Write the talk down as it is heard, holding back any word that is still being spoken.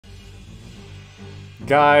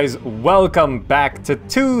Guys, welcome back to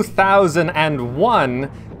 2001,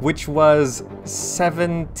 which was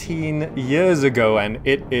 17 years ago, and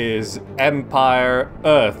it is Empire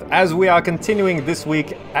Earth. As we are continuing this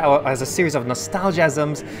week as a series of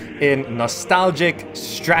Nostalgiasms in Nostalgic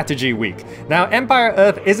Strategy Week. Now, Empire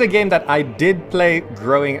Earth is a game that I did play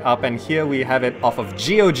growing up, and here we have it off of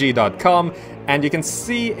GOG.com, and you can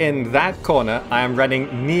see in that corner I am running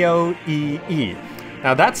NeoEE.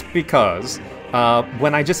 Now that's because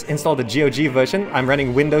when I just installed the GOG version, I'm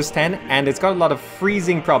running Windows 10 and it's got a lot of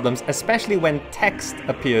freezing problems, especially when text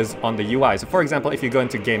appears on the UI. So for example, if you go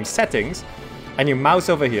into game settings and you mouse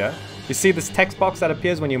over here, you see this text box that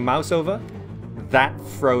appears when you mouse over? That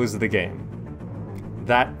froze the game.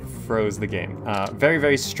 That froze the game. Very,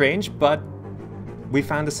 very strange, but we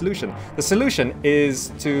found a solution. The solution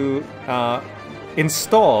is to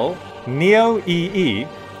install NeoEE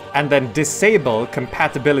and then disable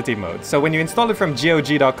compatibility mode. So when you install it from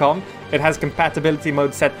GOG.com, it has compatibility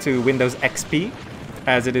mode set to Windows XP,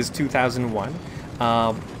 as it is 2001.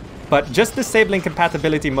 But just disabling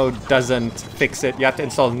compatibility mode doesn't fix it. You have to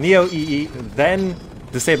install NeoEE, then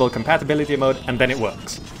disable compatibility mode, and then it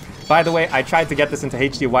works. By the way, I tried to get this into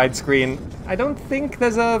HD widescreen. I don't think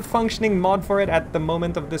there's a functioning mod for it at the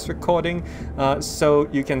moment of this recording. So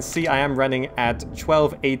you can see I am running at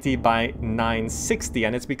 1280 by 960,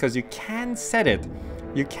 and it's because you can set it.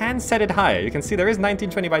 You can set it higher. You can see there is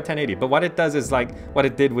 1920 by 1080, but what it does is like what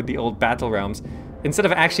it did with the old Battle Realms. Instead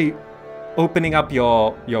of actually opening up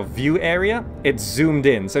your view area, it zoomed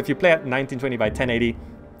in. So if you play at 1920 by 1080,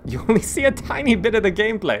 you only see a tiny bit of the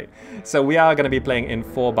gameplay. So we are going to be playing in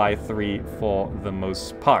 4:3 for the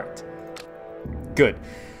most part. Good.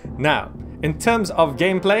 Now, in terms of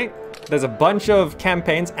gameplay, there's a bunch of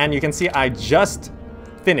campaigns, and you can see I just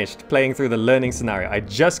finished playing through the learning scenario. I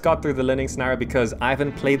just got through the learning scenario because I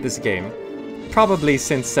haven't played this game probably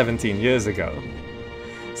since 17 years ago.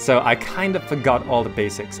 So I kind of forgot all the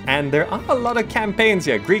basics. And there are a lot of campaigns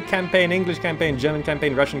here. Greek campaign, English campaign, German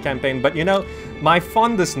campaign, Russian campaign. But you know, my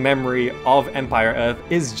fondest memory of Empire Earth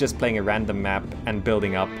is just playing a random map and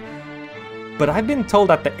building up. But I've been told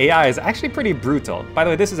that the AI is actually pretty brutal. By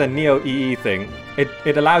the way, this is a NeoEE thing.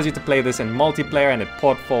 It allows you to play this in multiplayer, and it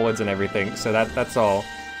port forwards and everything. So that's all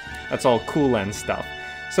cool and stuff.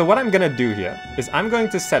 So what I'm gonna do here is I'm going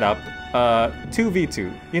to set up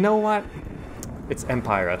 2v2. You know what? It's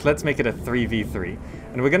Empire Earth. Let's make it a 3v3.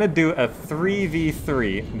 And we're gonna do a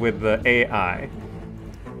 3v3 with the AI.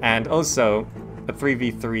 And also, a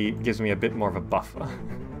 3v3 gives me a bit more of a buffer.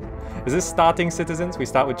 Is this starting citizens? We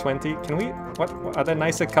start with 20. Can we, what are there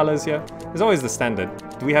nicer colors here? There's always the standard.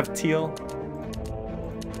 Do we have teal?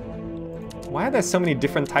 Why are there so many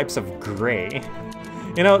different types of gray?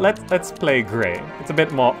 You know, let's play gray. It's a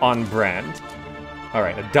bit more on brand. All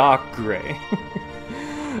right, a dark gray.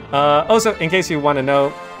 Also, in case you want to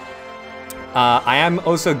know, I am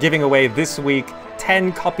also giving away this week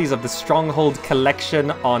 10 copies of the Stronghold collection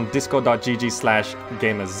on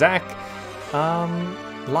discord.gg/gamerzach.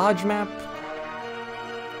 Large map?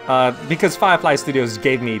 Because Firefly Studios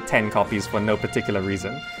gave me 10 copies for no particular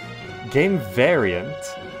reason. Game variant?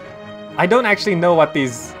 I don't actually know what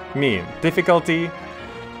these mean. Difficulty?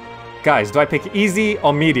 Guys, do I pick easy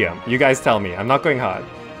or medium? You guys tell me. I'm not going hard.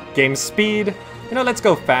 Game speed? You know, let's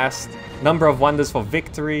go fast. Number of wonders for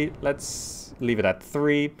victory. Let's leave it at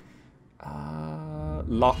 3.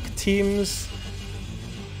 Lock teams.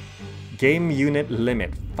 Game unit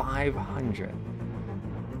limit. 500.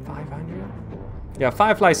 500? Yeah,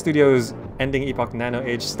 Firefly Studios, ending epoch, nano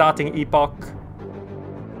age, starting epoch.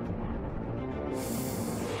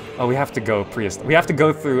 Oh, we have to go prehistoric. We have to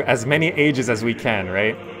go through as many ages as we can,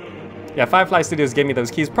 right? Yeah, Firefly Studios gave me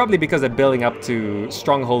those keys, probably because they're building up to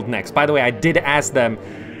Stronghold next. By the way, I did ask them,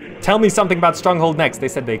 tell me something about Stronghold next. They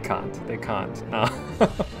said they can't. They can't.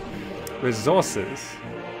 Resources.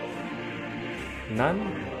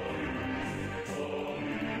 None?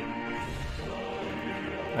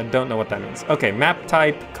 I don't know what that means. Okay, map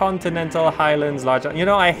type, continental, highlands, large... You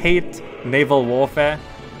know, I hate naval warfare.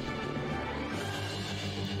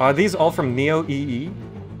 Are these all from NeoEE?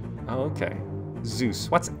 Oh, okay. Zeus.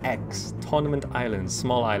 What's X? Tournament islands,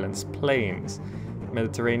 small islands, plains,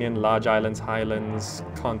 Mediterranean, large islands, highlands,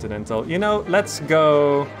 continental. You know, let's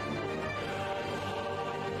go...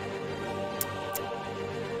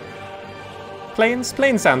 Plains?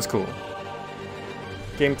 Plains sounds cool.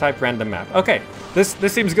 Game type, random map. Okay, this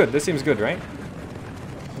seems good. This seems good, right?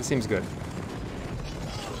 This seems good.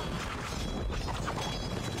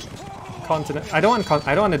 Continent. I don't want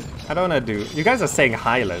to do. You guys are saying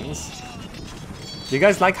highlands. Do you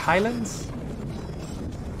guys like highlands?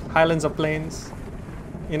 Highlands or plains?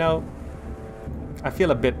 You know, I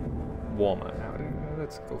feel a bit warmer now.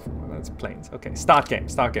 Let's go for that's plains. Okay, start game,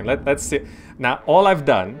 start game. Let's see. Now, all I've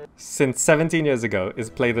done since 17 years ago is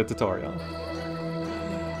play the tutorial.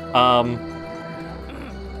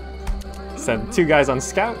 Send 2 guys on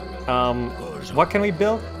scout. What can we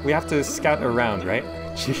build? We have to scout around, right?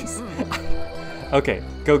 Jeez. Okay,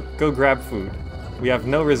 go grab food. We have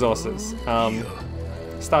no resources.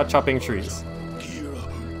 Start chopping trees.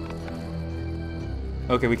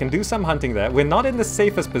 Okay, we can do some hunting there. We're not in the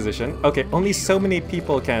safest position. Okay, only so many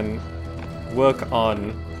people can work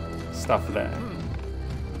on stuff there.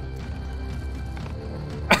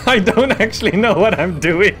 I don't actually know what I'm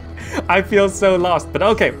doing. I feel so lost. But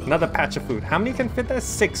okay, another patch of food. How many can fit there?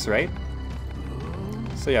 6, right?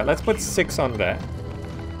 So yeah, let's put 6 on there.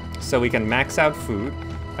 So we can max out food.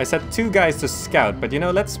 I set 2 guys to scout, but you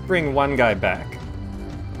know, let's bring 1 guy back.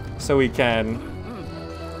 So we can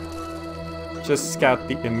just scout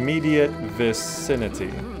the immediate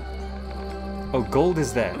vicinity. Oh, gold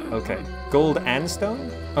is there. Okay. Gold and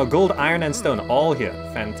stone? Oh, gold, iron, and stone. All here.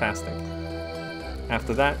 Fantastic.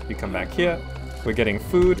 After that, you come back here. We're getting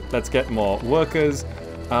food. Let's get more workers.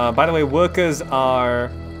 By the way, workers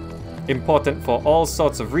are important for all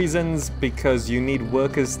sorts of reasons because you need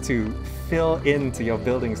workers to fill into your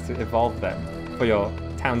buildings to evolve them for your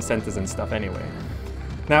town centers and stuff anyway.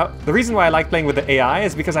 Now, the reason why I like playing with the AI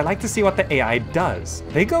is because I like to see what the AI does.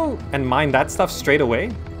 They go and mine that stuff straight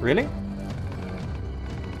away? Really?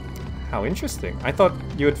 How interesting. I thought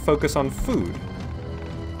you would focus on food.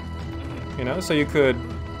 You know, so you could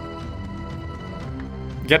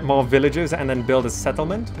get more villagers and then build a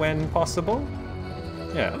settlement when possible.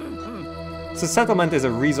 Yeah. So settlement is a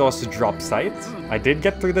resource drop site. I did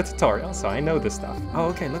get through the tutorial, so I know this stuff. Oh,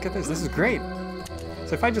 okay, look at this. This is great.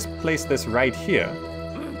 So if I just place this right here,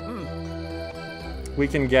 we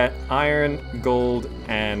can get iron, gold,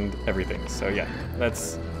 and everything. So yeah,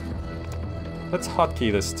 let's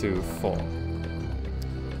hotkey this to 4.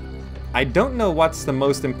 I don't know what's the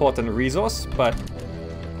most important resource, but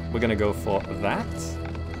we're gonna go for that.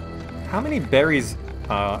 How many berries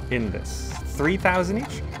are in this? 3,000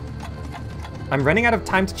 each? I'm running out of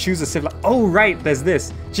time to choose a civilization. Oh right, there's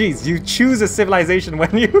this. Jeez, you choose a civilization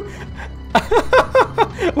when you...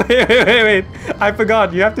 wait. I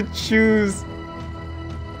forgot, you have to choose...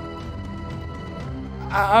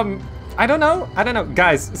 I don't know.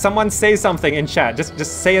 Guys, someone say something in chat.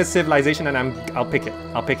 Just say a civilization and I'll pick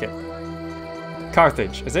it.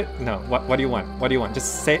 Carthage, is it? No. What do you want? What do you want?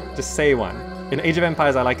 Just say one. In Age of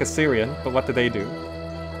Empires, I like Assyrian, but what do they do?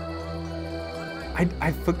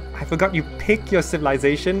 I forgot you pick your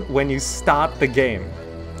civilization when you start the game.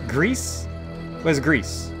 Greece? Where's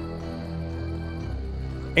Greece?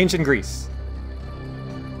 Ancient Greece.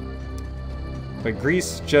 Wait,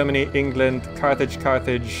 Greece, Germany, England, Carthage.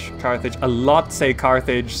 A lot say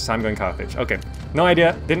Carthage, so I'm going Carthage. Okay, no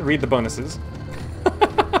idea. Didn't read the bonuses.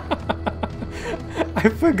 I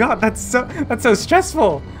forgot. That's so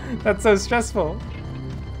stressful. That's so stressful.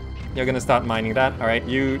 You're gonna start mining that. All right,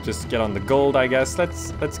 you just get on the gold, I guess.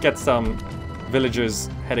 Let's get some villagers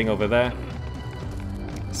heading over there.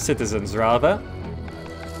 Citizens, rather.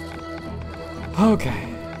 Okay.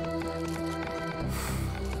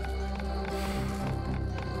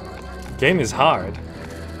 Game is hard.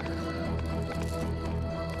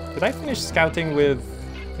 Did I finish scouting with...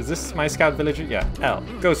 Is this my scout villager? Yeah, L.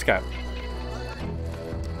 Go scout.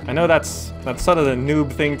 I know that's sort of the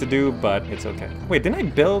noob thing to do, but it's okay. Wait, didn't I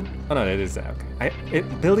build... Oh no, it is there. Okay.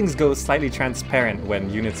 Buildings go slightly transparent when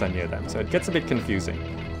units are near them, so it gets a bit confusing.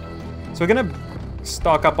 So we're gonna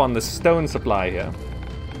stock up on the stone supply here.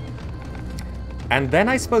 And then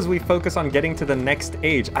I suppose we focus on getting to the next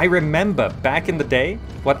age. I remember back in the day,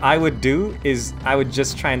 what I would do is I would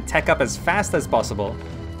just try and tech up as fast as possible,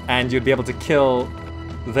 and you'd be able to kill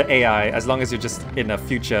the AI as long as you're just in a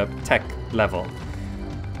future tech level.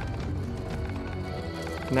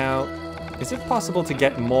 Now, is it possible to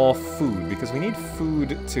get more food? Because we need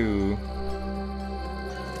food to...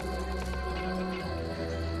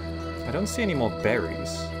 I don't see any more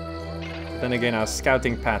berries. Then again, our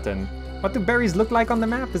scouting pattern... What do berries look like on the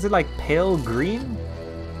map? Is it like pale green?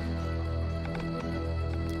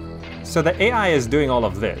 So the AI is doing all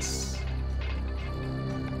of this.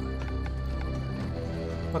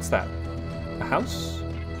 What's that? A house?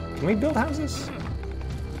 Can we build houses?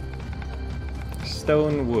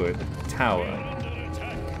 Stone, wood, tower.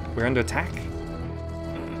 We're under attack?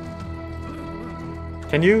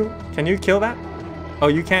 Can you kill that? Oh,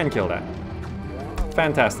 you can kill that.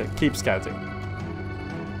 Fantastic. Keep scouting.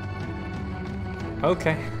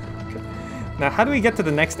 Okay. Now, how do we get to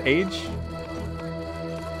the next age?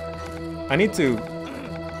 I need to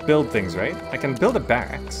build things, right? I can build a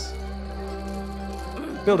barracks.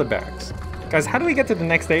 Build a barracks. Guys, how do we get to the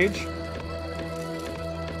next stage?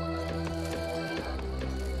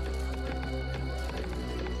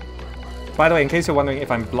 By the way, in case you're wondering if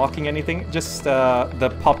I'm blocking anything, just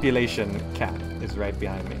the population cap is right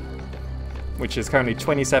behind me, which is currently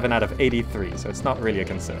 27 out of 83, so it's not really a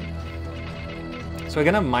concern. So we're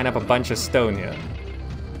gonna mine up a bunch of stone here.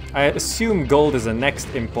 I assume gold is the next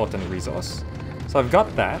important resource. So I've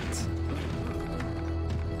got that.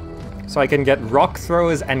 So I can get rock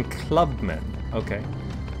throwers and clubmen. Okay.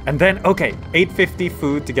 And then, okay, 850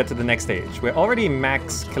 food to get to the next stage. We're already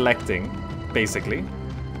max collecting, basically.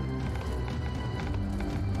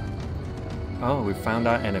 Oh, we found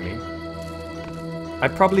our enemy. I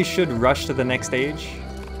probably should rush to the next stage.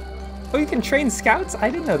 Oh, you can train scouts? I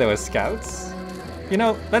didn't know there were scouts. You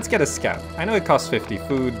know, let's get a scout. I know it costs 50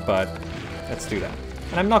 food, but let's do that.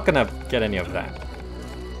 And I'm not gonna get any of that.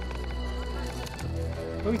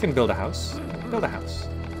 But we can build a house. Build a house.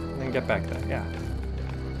 And then get back there, yeah.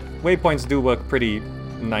 Waypoints do work pretty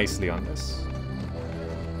nicely on this.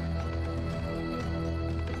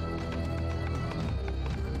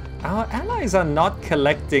 Our allies are not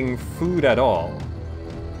collecting food at all.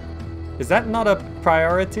 Is that not a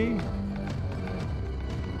priority?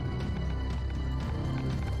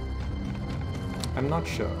 I'm not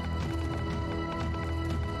sure.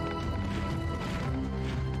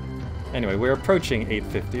 Anyway, we're approaching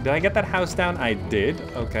 850. Did I get that house down? I did.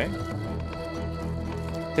 Okay.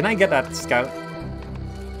 Didn't I get that scout?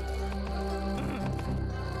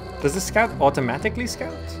 Does the scout automatically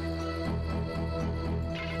scout?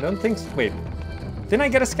 I don't think so. Wait. Didn't I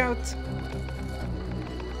get a scout?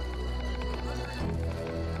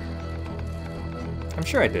 I'm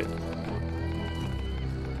sure I did.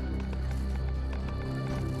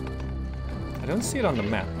 I don't see it on the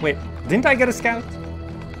map. Wait, didn't I get a scout?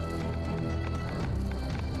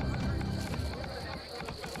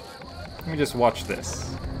 Let me just watch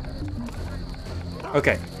this.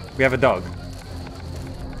 Okay, we have a dog.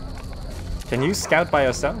 Can you scout by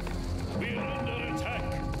yourself?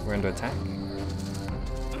 We're under attack.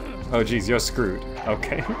 Oh geez, you're screwed.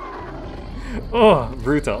 Okay. Oh,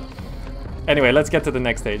 brutal. Anyway, let's get to the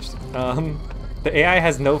next stage. The AI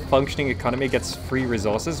has no functioning economy, gets free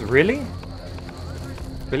resources. Really?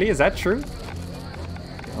 Really? Is that true?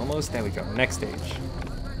 Okay, almost. There we go. Next stage.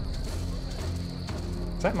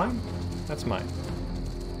 Is that mine? That's mine.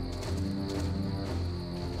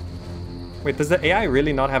 Wait, does the AI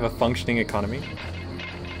really not have a functioning economy?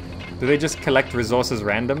 Do they just collect resources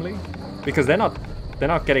randomly? Because they're not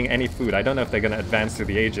getting any food. I don't know if they're gonna advance through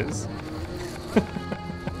the ages.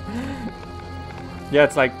 Yeah,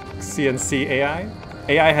 it's like CNC AI.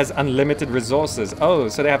 AI has unlimited resources. Oh,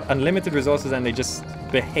 so they have unlimited resources and they just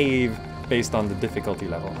behave based on the difficulty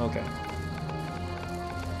level. Okay.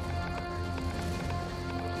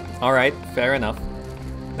 Alright, fair enough.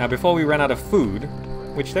 Now before we run out of food,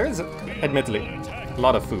 which there is, admittedly, a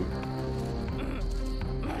lot of food.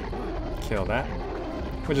 Kill that.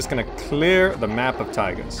 We're just gonna clear the map of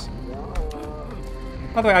tigers.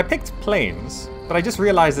 By the way, I picked plains, but I just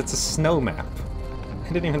realized it's a snow map.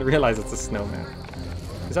 I didn't even realize it's a snow map.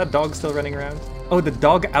 Is that dog still running around? Oh, the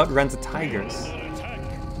dog outruns the tigers.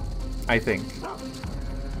 I think.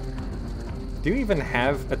 Do you even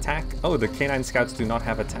have attack? Oh, the canine scouts do not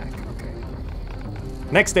have attack. Okay.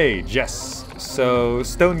 Next stage, yes. So,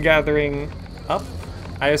 stone gathering up.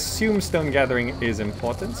 I assume stone gathering is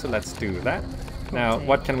important, so let's do that. Now,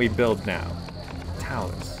 what can we build now?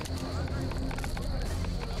 Towers.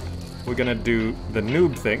 We're gonna do the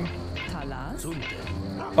noob thing.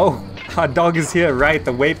 Oh, our dog is here, right?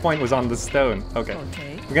 The waypoint was on the stone. Okay.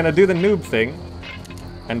 We're gonna do the noob thing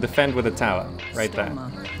and defend with a tower right there.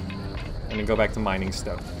 And then go back to mining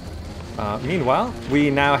stone. Meanwhile, we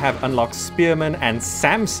now have unlocked Spearman and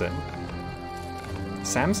Samson.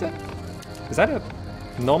 Samson? Is that a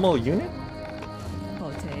normal unit?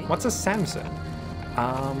 What's a Samson?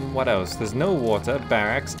 What else? There's no water,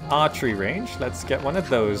 barracks, archery range. Let's get one of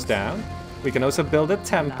those down. We can also build a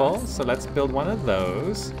temple, so let's build one of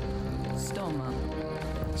those.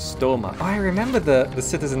 Storma. Oh, I remember the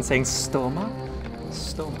citizen saying Storma.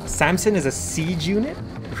 Storma. Samson is a siege unit?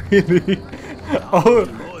 Really? Oh,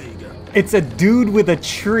 it's a dude with a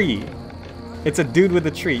tree. It's a dude with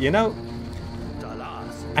a tree, you know?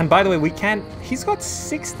 And by the way, we can't... He's got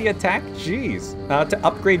 60 attack? Jeez. To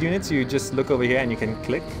upgrade units, you just look over here and you can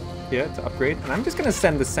click here to upgrade. And I'm just going to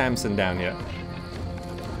send the Samson down here.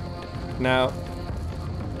 Now,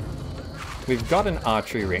 we've got an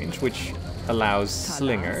archery range, which allows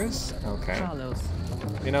slingers. Okay.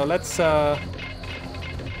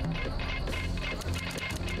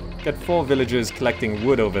 get 4 villagers collecting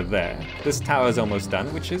wood over there. This tower is almost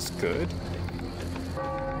done, which is good.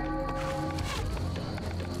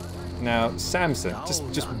 Now, Samson,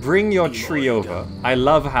 just bring your tree over. I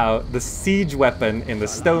love how the siege weapon in the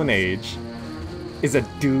Stone Age is a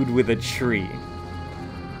dude with a tree.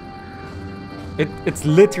 It's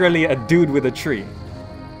literally a dude with a tree.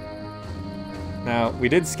 Now, we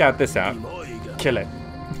did scout this out. Kill it.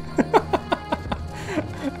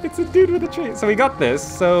 It's a dude with a tree. So we got this.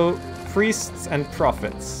 So, priests and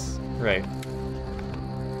prophets. Right.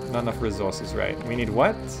 Not enough resources, right. We need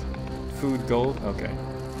what? Food, gold. Okay.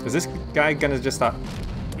 Is this guy gonna just start...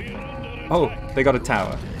 Oh, they got a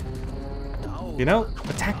tower. You know,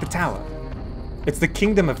 attack the tower. It's the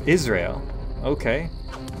Kingdom of Israel. Okay.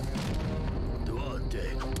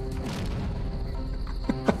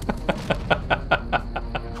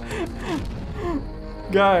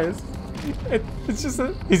 Guys, it's just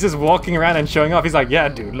he's just walking around and showing off. He's like, yeah,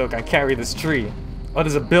 dude, look, I carry this tree. Oh,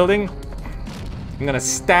 there's a building. I'm gonna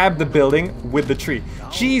stab the building with the tree.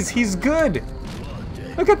 Jeez, he's good.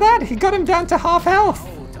 Look at that. He got him down to half health.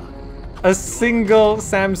 A single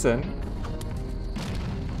Samson.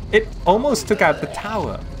 It almost took out the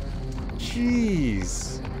tower.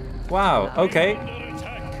 Jeez. Wow, okay.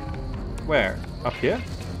 Where? Up here?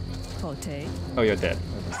 Oh, you're dead.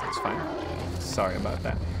 That's fine. Sorry about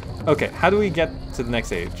that. Okay, how do we get to the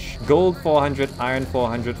next age? Gold 400, iron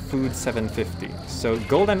 400, food 750. So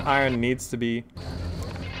gold and iron needs to be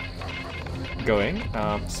going.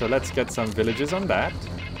 So let's get some villages on that.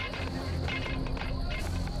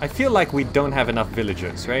 I feel like we don't have enough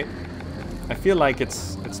villagers, right? I feel like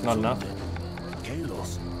it's not enough.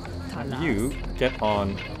 You get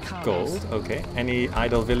on gold. Okay. Any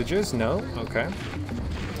idle villagers? No. Okay.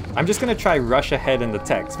 I'm just gonna try rush ahead in the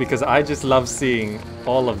text because I just love seeing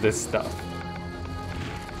all of this stuff.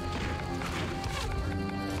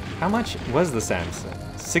 How much was the Samson?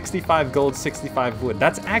 65 gold, 65 wood.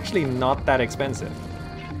 That's actually not that expensive.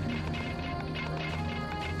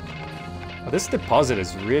 Oh, this deposit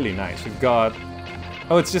is really nice. We've got...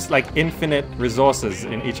 Oh, it's just like infinite resources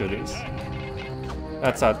in each of these.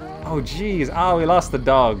 That's a... Oh, geez. Oh, we lost the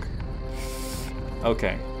dog.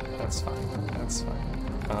 Okay. That's fine. That's fine.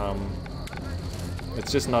 It's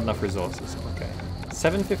just not enough resources. Okay.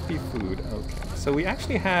 750 food. Okay. So we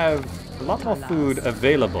actually have a lot more food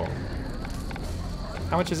available.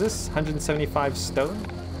 How much is this? 175 stone?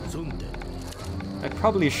 I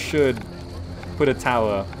probably should put a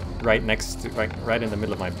tower right next to, right in the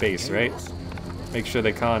middle of my base, right? Make sure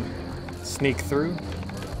they can't sneak through.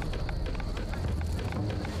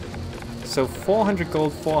 So 400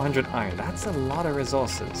 gold, 400 iron. That's a lot of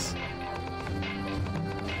resources.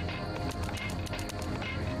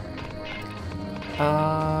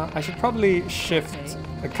 I should probably shift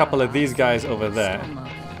a couple of these guys over there.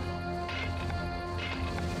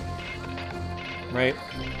 Right?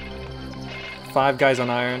 5 guys on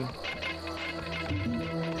iron.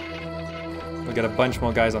 We'll get a bunch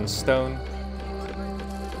more guys on stone.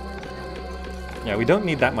 Yeah, we don't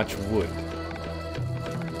need that much wood.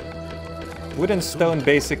 Wood and stone,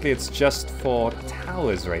 basically, it's just for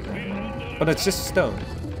towers right now. But it's just stone.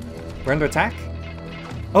 We're under attack?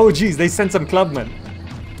 Oh, geez, they sent some clubmen.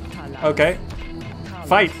 Okay.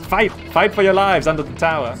 Fight, fight, fight for your lives under the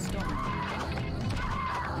tower.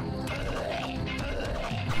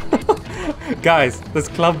 Guys, there's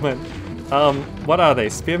clubmen. What are they?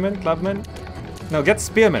 Spearmen? Clubmen? No, get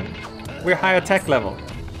spearmen. We're higher tech level.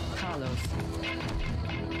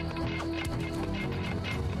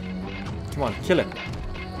 Come on, kill him.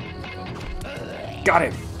 Got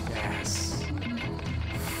him. Yes.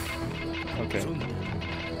 Okay.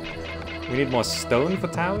 We need more stone for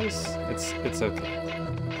towers? It's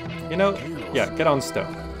okay. You know, yeah, get on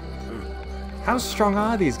stone. How strong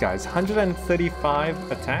are these guys?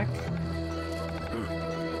 135 attack?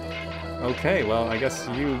 Okay, well, I guess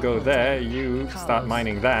you go there, you start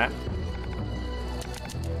mining that.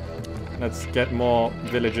 Let's get more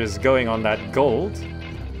villagers going on that gold.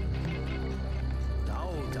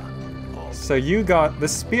 So you got... the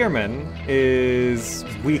spearman is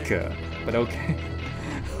weaker, but okay.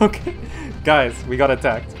 Okay. Guys, we got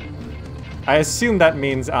attacked. I assume that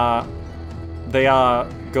means they are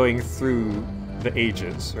going through the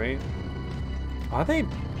ages, right? Are they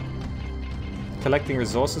collecting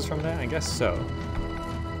resources from there? I guess so.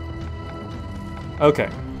 Okay.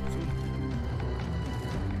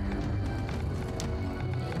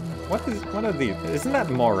 What are these? Isn't that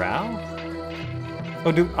morale?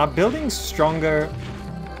 Oh, are buildings stronger?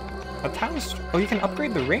 Are towers? Oh, you can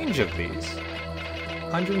upgrade the range of these.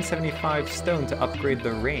 175 stone to upgrade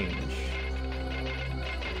the range.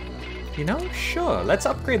 You know, sure, let's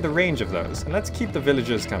upgrade the range of those, and let's keep the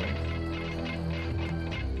villagers coming.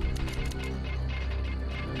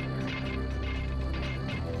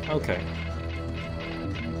 Okay.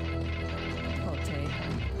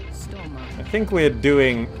 I think we're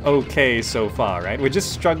doing okay so far, right? We're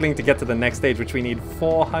just struggling to get to the next stage, which we need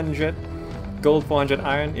 400 gold, 400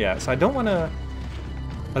 iron. Yeah, so I don't want to...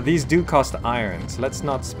 these do cost iron, so let's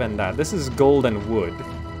not spend that. This is gold and wood.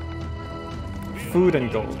 Food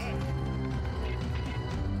and gold.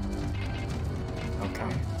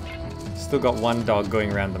 Okay. Still got one dog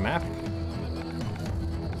going around the map.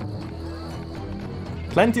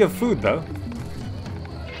 Plenty of food, though.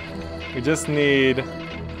 We just need...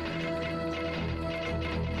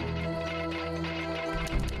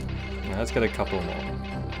 yeah, let's get a couple more.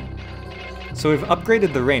 So we've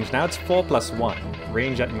upgraded the range. Now it's 4+1.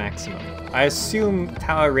 Range at maximum. I assume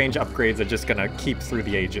tower range upgrades are just gonna keep through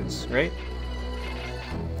the ages, right?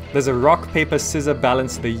 There's a rock, paper, scissor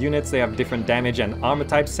balance to the units. They have different damage and armor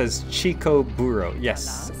types, says Chico Burro.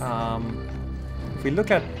 Yes. If we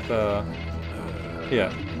look at the...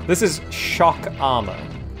 yeah. This is shock armor.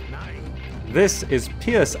 This is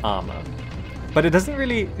pierce armor. But it doesn't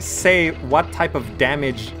really say what type of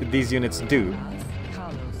damage these units do.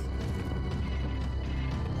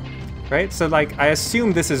 Right? So like, I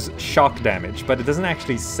assume this is shock damage, but it doesn't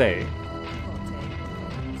actually say.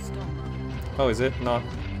 Oh, is it not?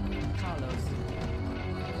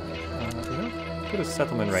 You know, put a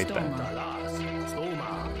settlement right there.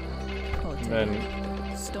 And then...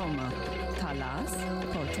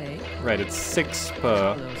 right, it's 6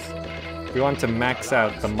 per... we want to max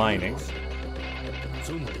out the mining.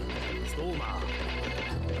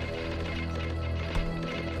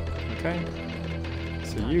 Okay.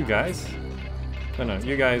 So you guys... no,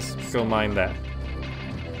 you guys go mine that.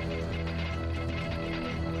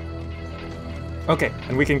 Okay,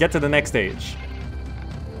 and we can get to the next stage.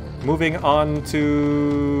 Moving on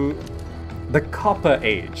to... the Copper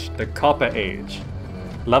Age. The Copper Age.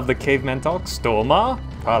 Love the caveman talk. Stoma,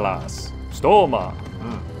 Palas. Stoma.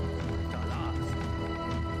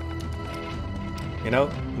 You know,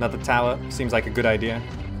 another tower seems like a good idea.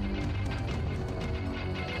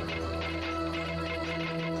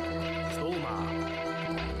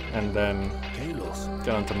 And then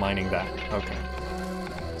get on to mining that. Okay.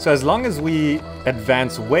 So as long as we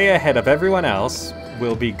advance way ahead of everyone else,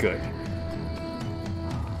 we'll be good.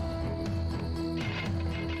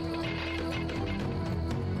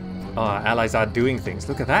 Oh, our allies are doing things.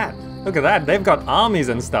 Look at that. Look at that. They've got armies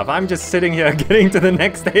and stuff. I'm just sitting here getting to the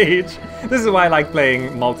next stage. This is why I like playing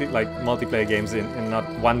multiplayer games in not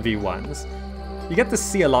 1v1s. You get to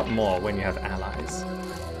see a lot more when you have allies.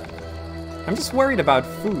 I'm just worried about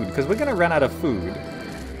food, because we're gonna run out of food.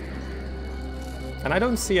 And I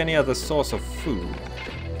don't see any other source of food.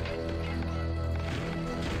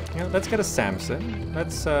 You know, let's get a Samson.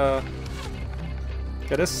 Let's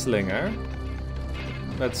get a Slinger.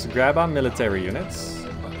 Let's grab our military units.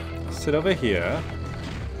 Sit over here.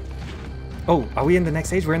 Oh, are we in the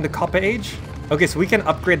next age? We're in the Copper Age? Okay, so we can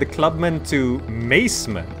upgrade the Clubman to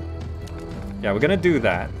Maceman. Yeah, we're gonna do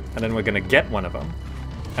that. And then we're gonna get one of them.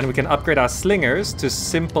 And we can upgrade our Slingers to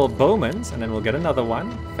Simple Bowmans. And then we'll get another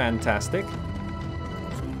one. Fantastic.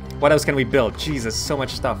 What else can we build? Jesus, so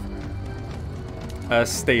much stuff. A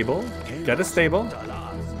stable. Get a stable.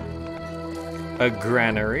 A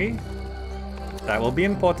granary. That will be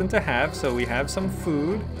important to have, so we have some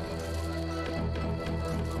food.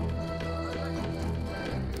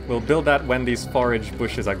 We'll build that when these forage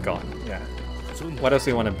bushes are gone. Yeah. What else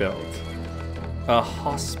do we want to build? A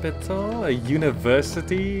hospital, a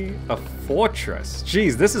university, a fortress.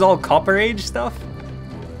 Jeez, this is all Copper Age stuff?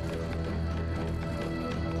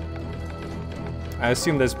 I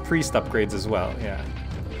assume there's priest upgrades as well, yeah.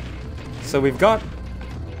 So we've got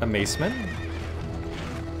a Maceman.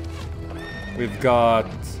 We've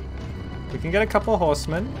got... we can get a couple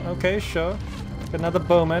horsemen. Okay, sure. Get another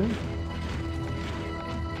bowman.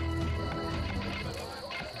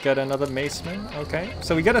 Get another maceman. Okay.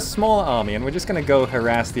 So we get a small army and we're just gonna go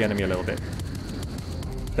harass the enemy a little bit.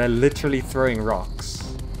 They're literally throwing rocks.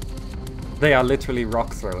 They are literally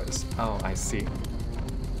rock throwers. Oh, I see.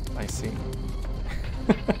 I see.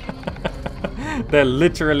 They're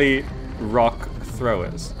literally rock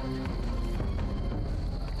throwers.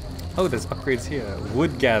 Oh, there's upgrades here.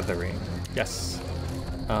 Wood gathering. Yes.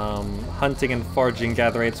 Hunting and foraging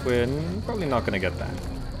gather rates. We're probably not going to get that.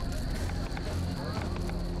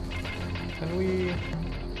 Can we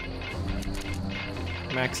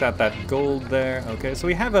max out that gold there? Okay, so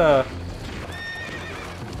we have a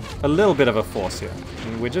little bit of a force here.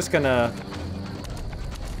 And we're just going to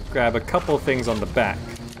grab a couple things on the back.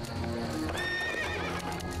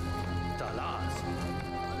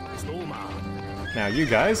 Now you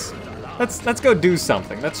guys, let's go do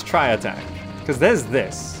something. Let's try attack. Because there's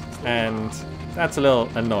this, and that's a little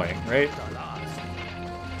annoying, right?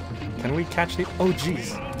 Can we catch the... Oh,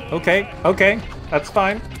 jeez. Okay, okay, that's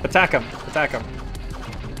fine. Attack him, attack him.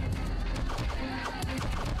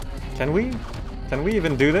 Can we? Can we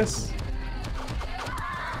even do this?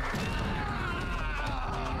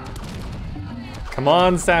 Come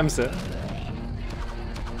on, Samson.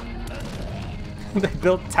 They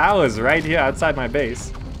built towers right here outside my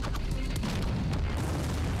base.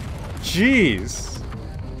 Jeez.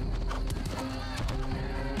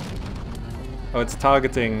 Oh, it's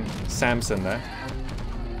targeting Samson there.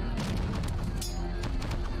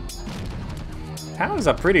 Towers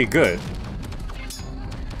are pretty good.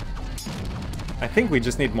 I think we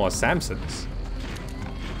just need more Samsons.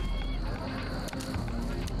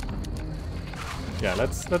 Yeah,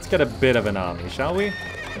 let's get a bit of an army, shall we?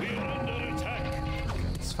 Okay,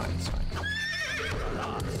 it's fine, it's fine.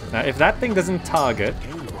 Now, if that thing doesn't target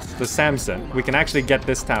the Samson, we can actually get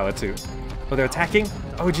this tower too. Oh, they're attacking?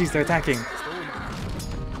 Oh, geez, they're attacking.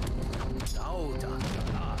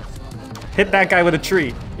 Hit that guy with a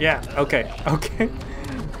tree. Yeah, okay, okay.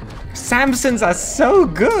 Samsons are so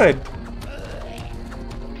good!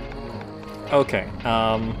 Okay,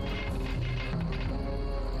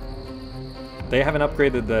 they haven't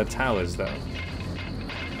upgraded the towers though.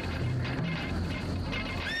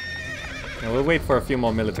 Now we'll wait for a few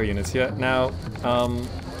more military units here. Now,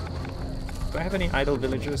 do I have any idle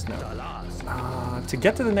villagers? No. To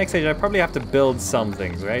get to the next stage, I probably have to build some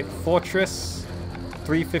things, right? Fortress,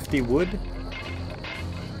 350 wood.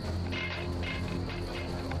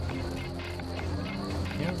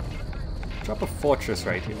 Yeah. Drop a fortress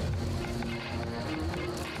right here.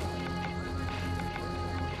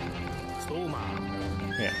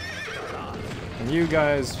 Yeah. And you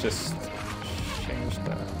guys just change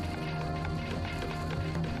the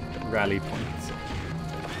rally points.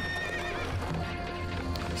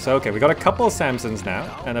 So, okay, we got a couple of Samsons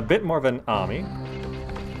now, and a bit more of an army.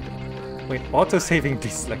 Wait, auto-saving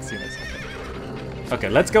dyslexia. Okay,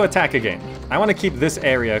 let's go attack again. I want to keep this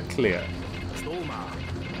area clear.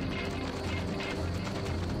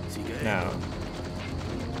 Now.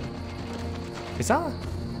 Is that...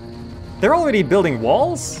 They're already building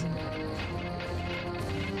walls?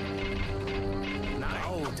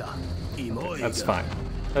 That's fine.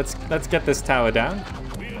 Let's get this tower down.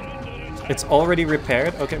 It's already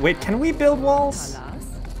repaired. Okay, wait, can we build walls?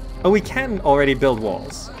 Oh, we can already build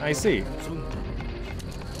walls. I see.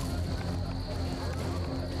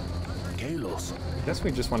 I guess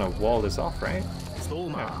we just want to wall this off, right?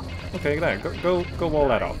 Yeah. Okay, there. Go wall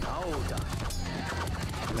that off.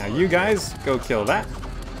 Now you guys go kill that.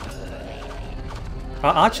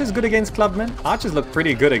 Are archers good against clubmen? Archers look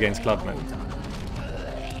pretty good against clubmen.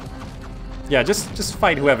 Yeah, just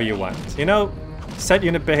fight whoever you want. You know, set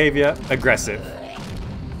unit behavior, aggressive.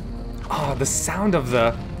 Oh, the sound of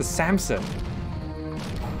the Samson.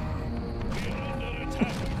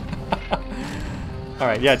 All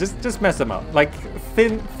right, yeah, just mess them up. Like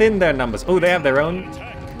thin their numbers. Oh, they have their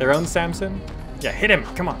own Samson. Yeah, hit him.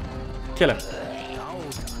 Come on, kill him.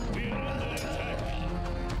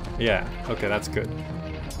 Yeah. Okay, that's good.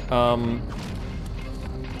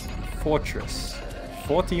 Fortress.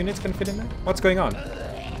 40 units can fit in there? What's going on?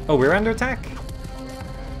 Oh, we're under attack?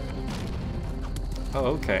 Oh,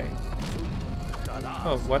 okay.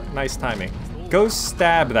 Oh, what nice timing. Go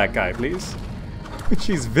stab that guy, please.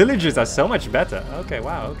 Jeez, villagers are so much better. Okay,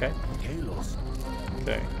 wow, okay.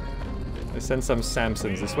 Okay. Let's send some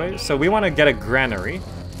Samsons this way. So we want to get a granary.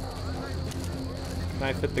 Can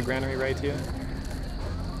I fit the granary right here?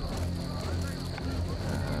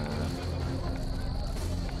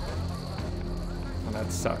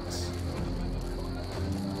 That sucks.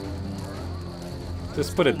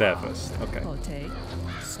 Just put it there first. Okay.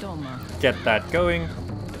 Get that going.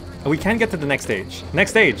 Oh, we can get to the next stage.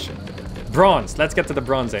 Next stage! Bronze. Let's get to the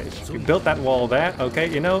Bronze Age. We built that wall there. Okay,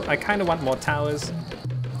 you know, I kind of want more towers.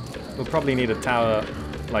 We'll probably need a tower,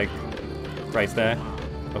 like, right there.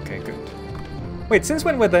 Okay, good. Wait, since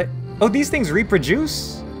when were the... Oh, these things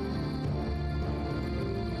reproduce?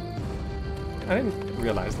 I didn't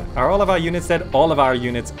realize that. Are all of our units dead? All of our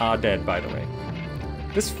units are dead, by the way.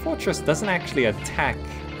 This fortress doesn't actually attack,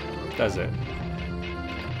 does it?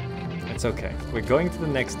 It's okay. We're going to the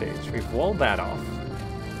next stage. We've walled that off.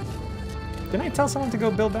 Didn't I tell someone to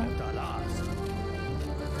go build that?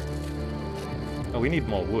 Oh, we need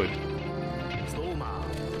more wood.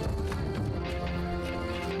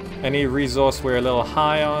 Any resource we're a little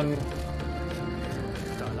high on?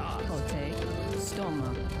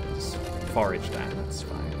 Just forage that, that's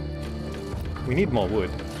fine. We need more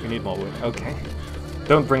wood. We need more wood. Okay.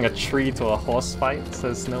 Don't bring a tree to a horse fight,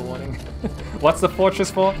 says Snow Warning. What's the fortress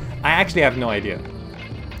for? I actually have no idea.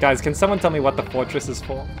 Guys, can someone tell me what the fortress is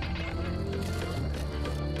for?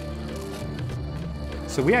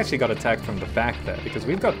 So we actually got attacked from the back there, because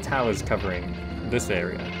we've got towers covering this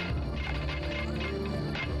area.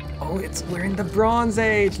 Oh, we're in the Bronze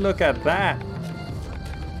Age! Look at that!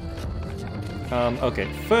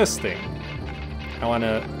 Okay, first thing, I want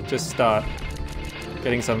to just start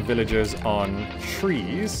getting some villagers on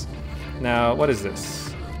trees. Now, what is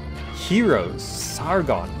this? Heroes,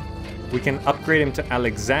 Sargon. We can upgrade him to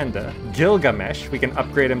Alexander. Gilgamesh, we can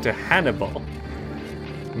upgrade him to Hannibal.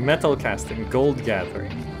 Metal casting, gold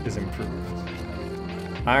gathering is improved.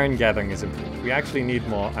 Iron gathering is improved. We actually need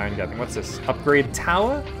more iron gathering. What's this? Upgrade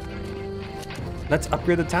tower? Let's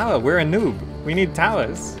upgrade the tower. We're a noob. We need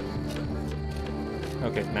towers.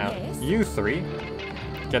 Okay, now you three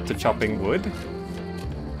get to chopping wood.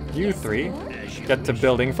 You three get to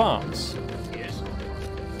building farms.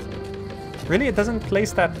 Really? It doesn't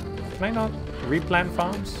place that... Can I not replant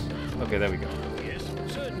farms? Okay, there we go.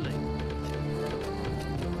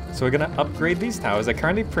 So we're gonna upgrade these towers. They're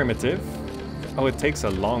currently primitive. Oh, it takes a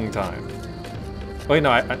long time. Oh, wait,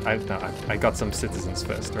 no, I got some citizens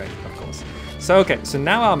first, right? Of course. So, okay, so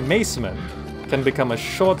now our maceman can become a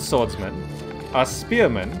short swordsman. Our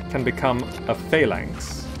spearman can become a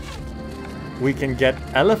phalanx. We can get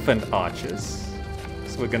elephant archers.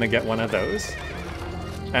 So we're gonna get one of those.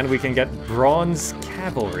 And we can get bronze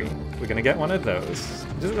cavalry. We're gonna get one of those.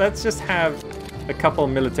 Let's just have a couple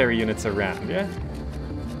military units around, yeah?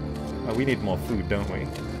 Oh, we need more food, don't we?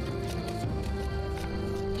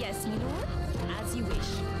 Yes, my lord. As you wish.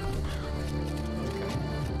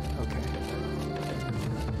 Okay.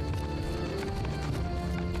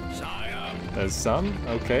 There's some.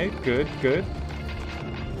 Okay, good, good.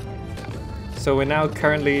 So we're now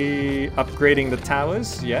currently upgrading the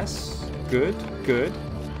towers. Yes, good, good.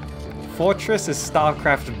 Fortress is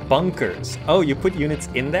StarCraft bunkers. Oh, you put units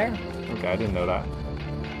in there? Okay, I didn't know that.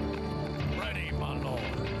 Ready, my lord.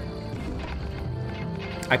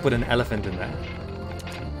 I put an elephant in there.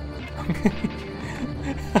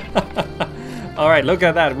 Alright, look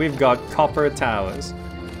at that. We've got copper towers.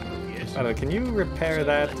 By the way, can you repair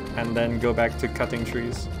that and then go back to cutting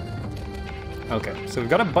trees? Okay, so we've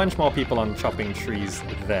got a bunch more people on chopping trees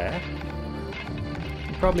there.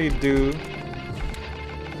 Probably do...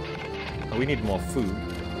 Oh, we need more food.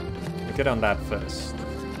 We'll get on that first.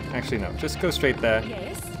 Actually, no. Just go straight there.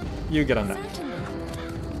 Yes. You get on that.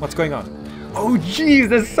 What's going on? Oh, jeez,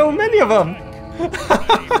 there's so many of them!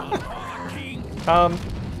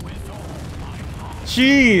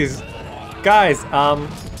 Jeez! Guys,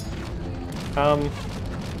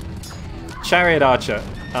 Chariot Archer.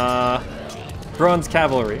 Bronze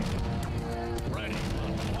Cavalry.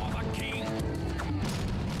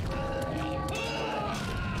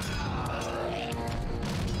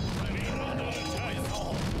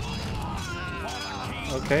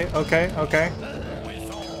 Okay, okay, okay.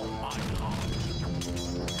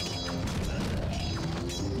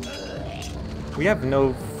 We have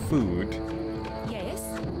no food. Yes.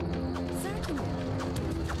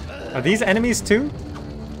 Certainly. Are these enemies too?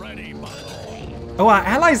 Oh, our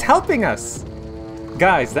ally's helping us!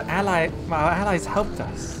 Guys, our allies helped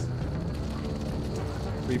us.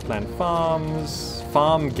 Replant farms,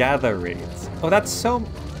 farm gather raids. Oh, that's so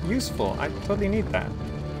useful. I totally need that.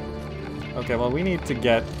 Okay, well, we need to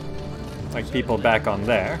get, like, people back on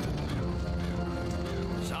there.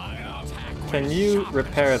 Can you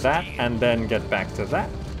repair that and then get back to that?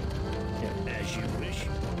 Yeah.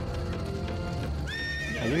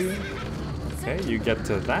 Are you? Okay, you get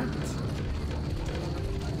to that.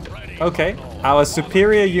 Okay, our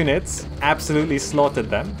superior units absolutely slaughtered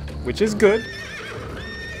them, which is good.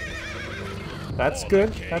 That's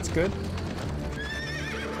good, that's good.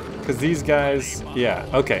 Because these guys, yeah,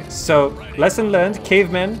 okay. So, lesson learned,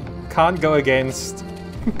 cavemen can't go against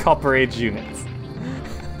Copper Age units.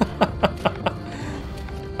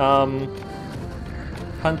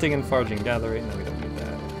 Hunting and foraging gathering, no we don't need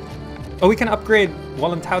that. Oh, we can upgrade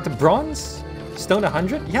wall and tower to bronze? Stone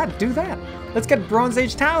 100? Yeah, do that. Let's get Bronze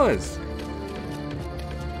Age towers.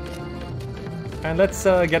 And let's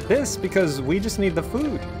get this because we just need the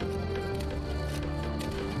food.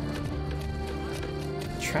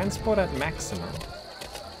 Transport at maximum.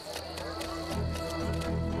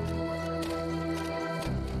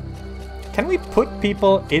 Can we put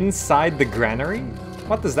people inside the granary?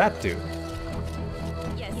 What does that do?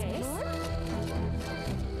 Yes. Yes.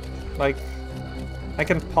 Like, I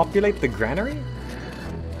can populate the granary?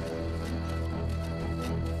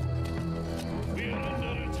 We're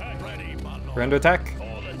under attack. Ready, my lord. We're under attack?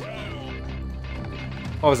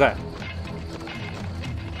 What was that?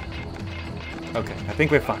 Okay, I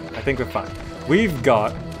think we're fine. I think we're fine. We've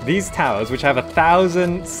got these towers, which have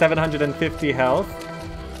 1,750 health,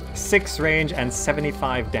 6 range, and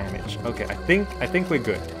 75 damage. Okay, I think we're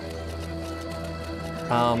good.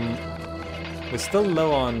 We're still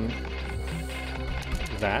low on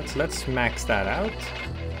that, so let's max that out.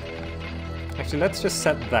 Actually, let's just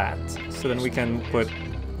set that, so then we can put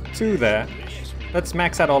 2 there. Let's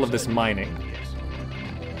max out all of this mining.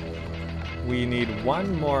 We need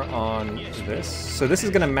 1 more on this. So this is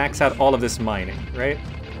gonna max out all of this mining, right?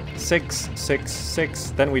 6, 6,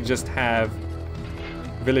 6. Then we just have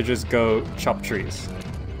villagers go chop trees.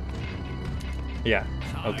 Yeah,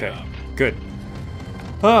 okay, good.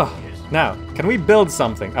 Oh, now, can we build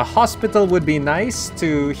something? A hospital would be nice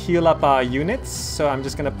to heal up our units. So I'm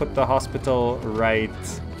just gonna put the hospital right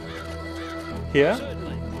here.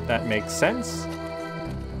 That makes sense.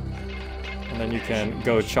 And then you can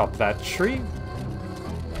go chop that tree.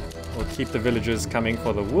 We'll keep the villagers coming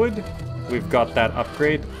for the wood. We've got that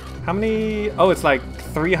upgrade. How many? Oh, it's like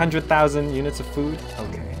 300,000 units of food.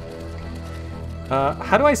 Okay.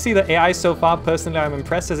 How do I see the AI so far? Personally, I'm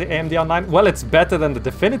impressed. Is it AMD Online? Well, it's better than the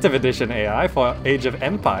Definitive Edition AI for Age of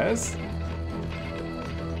Empires.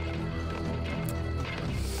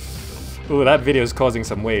 Ooh, that video is causing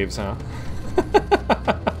some waves, huh?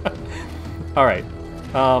 Alright.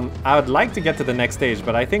 I would like to get to the next stage,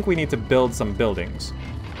 but I think we need to build some buildings.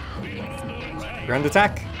 Ground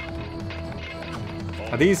attack.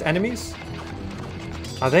 Are these enemies?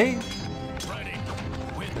 Are they?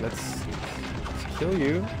 Let's kill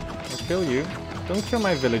you. I'll kill you. Don't kill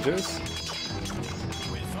my villagers.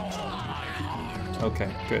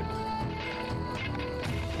 Okay, good.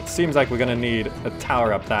 It seems like we're gonna need a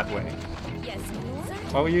tower up that way. Yes, my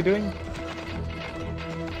lord. What were you doing?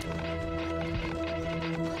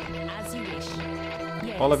 As you wish.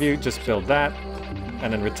 Yes. All of you just build that,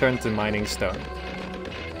 and then return to mining stone.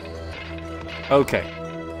 Okay.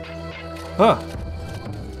 Huh.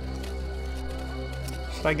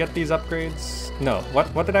 Should I get these upgrades? No.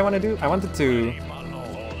 What did I want to do? I wanted to...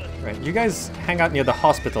 Right, you guys hang out near the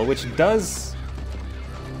hospital, which does...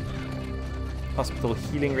 Hospital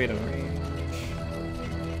healing rate and range.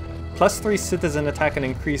 +3 citizen attack and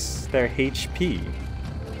increase their HP.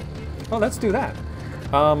 Oh, let's do that.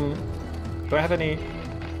 Do I have any...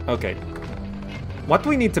 Okay. What do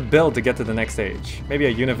we need to build to get to the next stage? Maybe a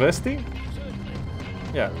university?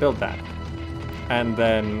 Yeah, build that. And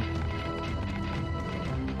then...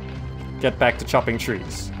 get back to chopping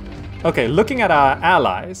trees. Okay, looking at our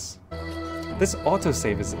allies... This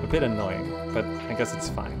autosave is a bit annoying, but I guess it's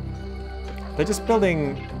fine. They're just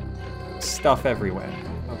building stuff everywhere.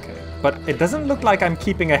 Okay, but it doesn't look like I'm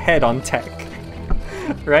keeping ahead on tech.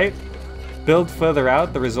 Right? Build further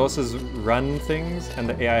out, the resources run things, and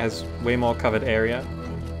the AI has way more covered area.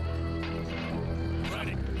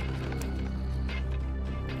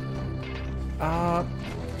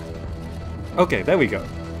 Okay, there we go.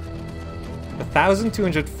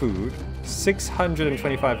 1,200 food,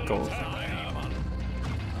 625 gold.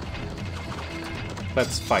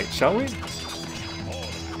 Let's fight, shall we?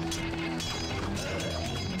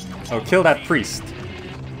 Oh, kill that priest.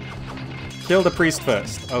 Kill the priest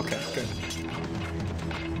first. Okay, good.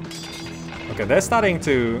 Okay, they're starting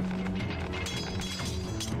to...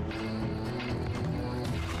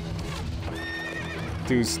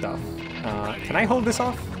 do stuff. Can I hold this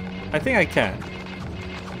off? I think I can.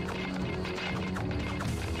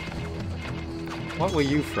 What were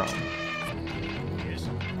you from?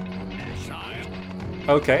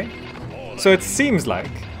 Okay. So it seems like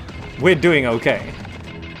we're doing okay.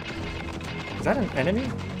 Is that an enemy?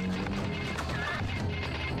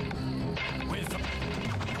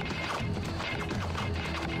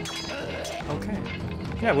 Okay.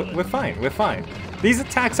 Yeah, we're fine. We're fine. These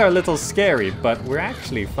attacks are a little scary, but we're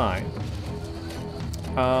actually fine.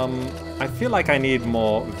 I feel like I need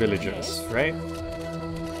more villagers, right?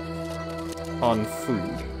 On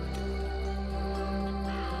food.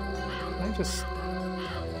 Can I just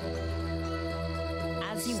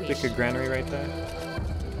stick a granary right there?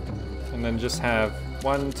 And then just have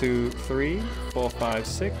 1, 2, 3, 4, 5,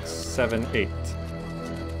 6, 7, 8.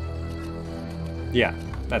 Yeah,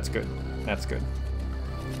 that's good. That's good.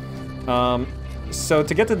 So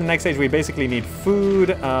to get to the next stage, we basically need food.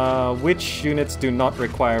 Which units do not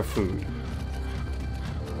require food?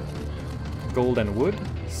 Gold and wood.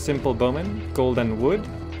 Simple bowmen. Gold and wood.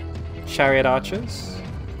 Chariot archers.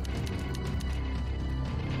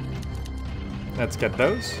 Let's get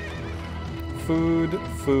those. Food,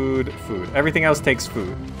 food, food. Everything else takes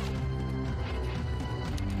food.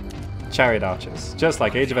 Chariot archers. Just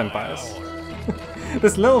like Age of Empires.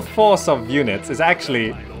 This little force of units is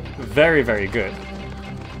actually very, very good.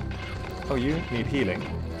 Oh, you need healing.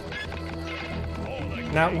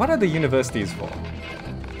 Now, what are the universities for?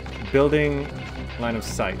 Building line of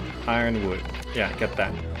sight, ironwood. Yeah, get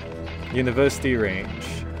that. University range.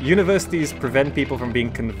 Universities prevent people from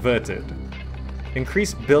being converted.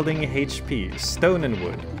 Increase building HP, stone and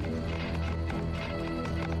wood.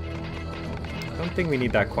 Don't think we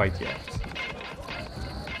need that quite yet.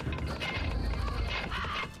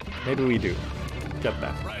 Maybe we do. Get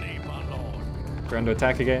that. We're under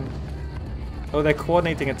attack again. Oh, they're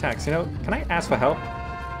coordinating attacks. You know, can I ask for help?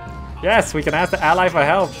 Yes, we can ask the ally for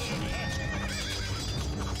help.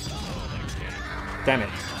 Damn it.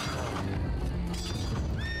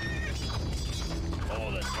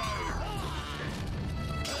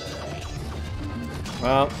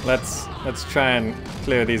 Well, let's try and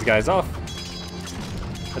clear these guys off.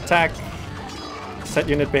 Attack. Set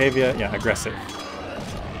unit behavior. Yeah, aggressive.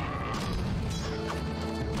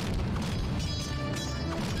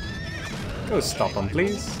 Go stop them,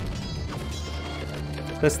 please.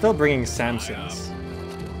 They're still bringing Samsons.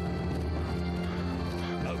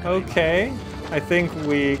 Okay, I think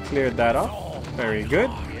we cleared that off. Very good.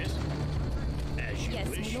 Yes,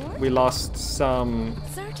 my lord. We lost some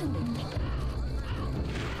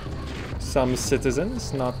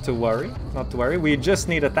citizens, not to worry, not to worry. We just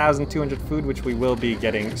need 1,200 food, which we will be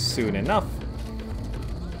getting soon enough.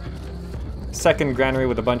 Second granary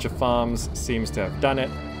with a bunch of farms seems to have done it.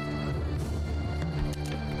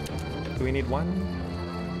 Do we need one?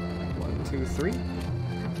 1, 2, 3.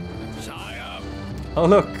 Oh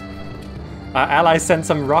look! Our ally sent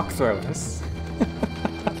some rock throwers.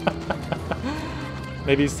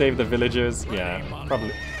 Maybe save the villagers. Yeah,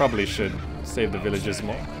 probably should save the villagers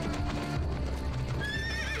more.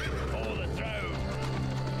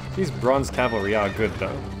 These bronze cavalry are good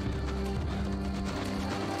though.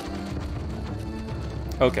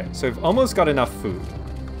 Okay, so we've almost got enough food.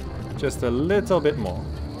 Just a little bit more.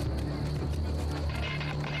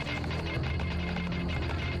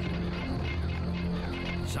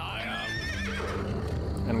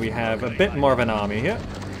 And we have a bit more of an army here.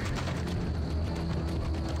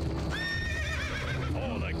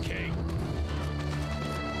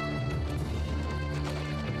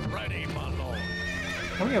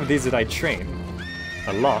 How many of these did I train?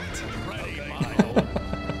 A lot.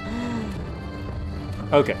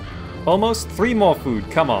 Okay, almost 3 more food,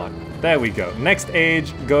 come on. There we go. Next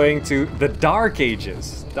age, going to the Dark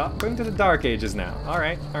Ages. Going to the Dark Ages now.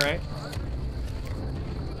 Alright, alright.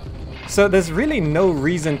 So there's really no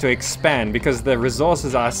reason to expand because the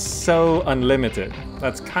resources are so unlimited.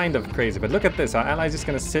 That's kind of crazy, but look at this. Our ally's just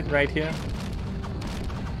gonna sit right here.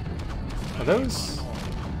 Are those?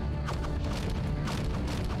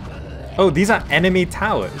 Oh, these are enemy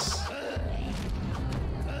towers.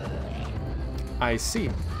 I see.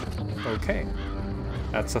 Okay.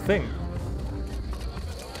 That's a thing.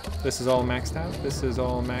 This is all maxed out? This is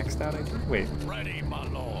all maxed out, I think? Wait.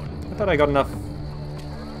 I thought I got enough.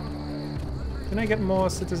 Can I get more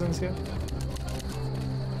citizens here?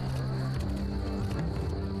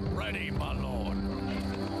 Ready, my lord.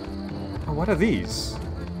 Oh, what are these?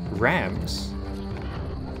 Rams?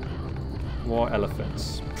 War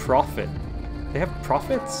elephants. Prophet. They have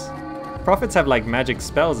prophets? Prophets have like magic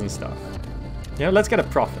spells and stuff. You know, let's get a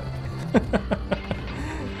prophet.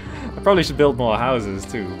 I probably should build more houses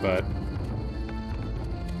too, but...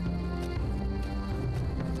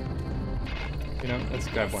 You know, let's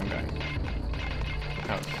grab one guy.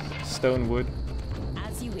 Oh, stone wood.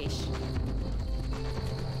 As you wish.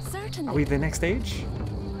 Certainly. Are we the next age?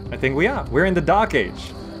 I think we are. We're in the Dark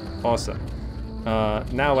Age. Awesome.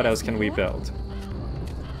 Now what else can we build?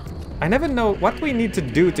 I never know what we need to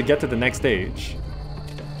do to get to the next age.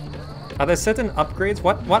 Are there certain upgrades?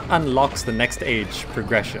 What unlocks the next age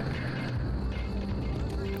progression?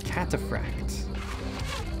 Cataphract.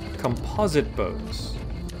 Composite bows.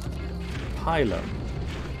 Pylon.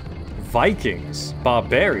 Vikings.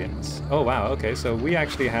 Barbarians. Oh wow, okay, so we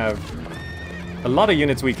actually have a lot of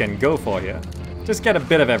units we can go for here. Just get a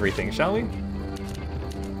bit of everything, shall we?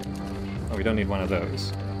 Oh, we don't need one of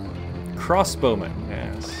those. Crossbowmen,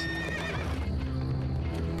 yes.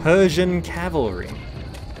 Persian cavalry.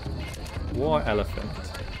 War elephant.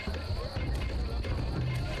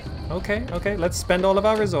 Okay, okay, let's spend all of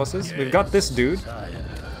our resources. We've got this dude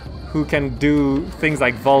who can do things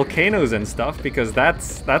like volcanoes and stuff because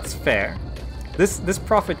that's fair. This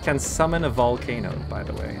prophet can summon a volcano, by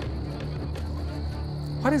the way.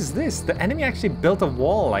 What is this? The enemy actually built a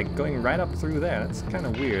wall like going right up through there. That's kind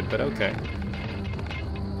of weird, but okay.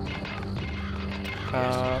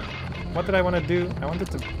 what did I want to do? I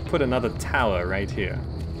wanted to put another tower right here.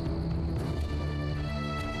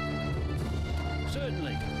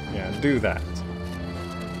 Certainly. Yeah, do that.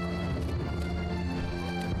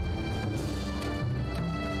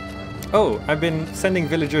 Oh, I've been sending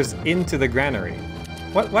villagers into the granary.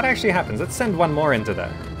 What actually happens? Let's send one more into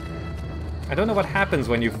there. I don't know what happens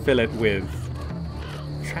when you fill it with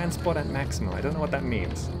transport at maximum. I don't know what that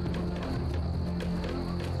means.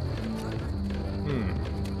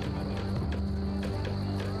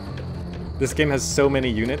 This game has so many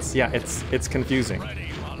units. Yeah, it's confusing.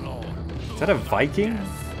 Ready, my lord. Is that a Viking?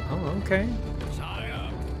 Oh, okay. Sire,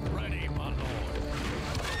 ready, my lord.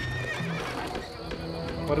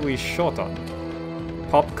 What are we short on?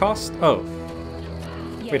 Pop cost? Oh.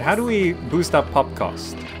 Yes. Wait, how do we boost up pop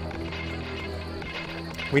cost?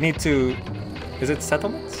 We need to... Is it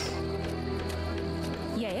settlements?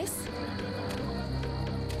 Yes.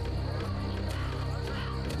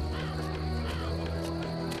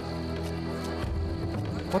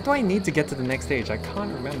 What do I need to get to the next stage? I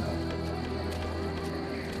can't remember.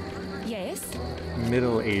 Yes.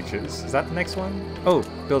 Middle Ages. Is that the next one? Oh,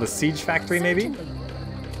 build a siege factory maybe? Certainly.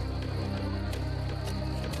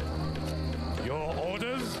 Your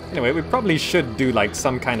orders? Anyway, we probably should do like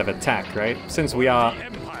some kind of attack, right? Since we are... The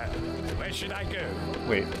Empire. Where should I go?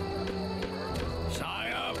 Wait.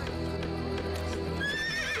 Sire.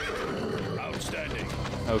 Outstanding.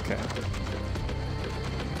 Okay.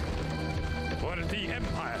 For the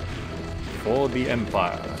Empire. For the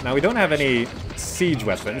Empire. Now we don't have any siege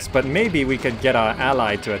weapons, but maybe we could get our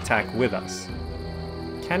ally to attack with us.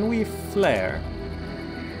 Can we flare?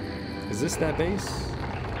 Is this their base?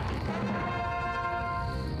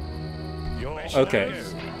 Your Okay.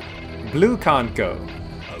 Blue can't go,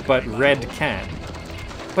 but red can.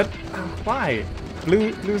 But why?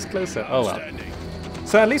 Blue's closer. Oh well. Outstanding.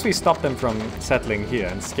 So at least we stopped them from settling here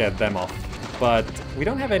and scared them off. But we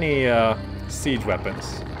don't have any siege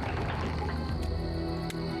weapons.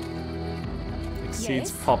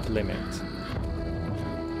 Exceeds Yes. pop limit.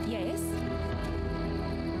 Yes.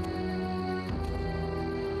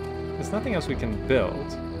 There's nothing else we can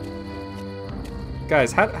build.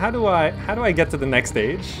 Guys, how do I get to the next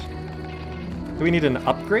stage? Do we need an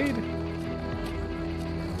upgrade?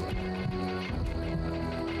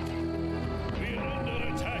 We are under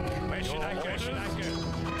attack. Where should I go? Where should I go?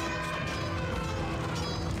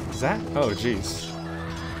 Is that? Oh, jeez.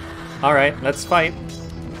 All right, let's fight.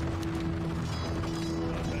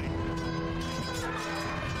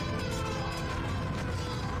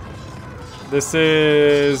 This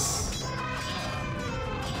is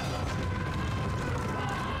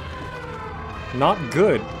not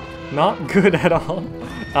good. Not good at all.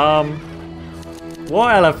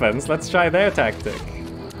 War elephants. Let's try their tactic.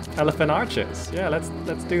 Elephant archers. Yeah, let's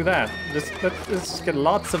do that. Let's get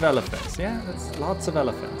lots of elephants. Yeah, that's lots of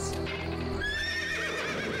elephants.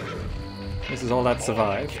 This is all that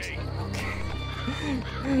survived.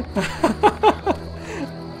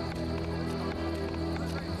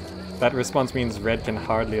 That response means red can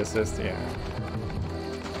hardly assist. Yeah.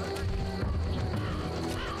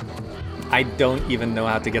 I don't even know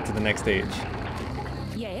how to get to the next stage.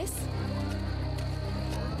 Yes.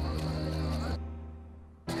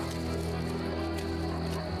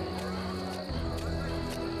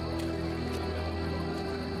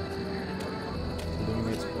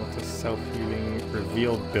 Illuminates water, self-healing,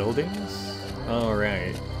 revealed buildings?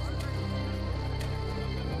 Alright.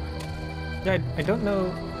 Yeah, I don't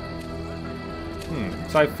know.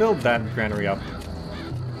 So I filled that granary up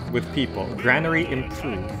with people. Granary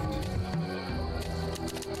improved.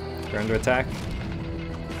 We're under attack.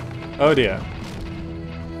 Oh dear.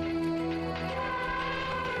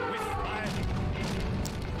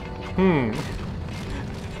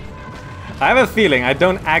 I have a feeling I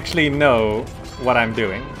don't actually know what I'm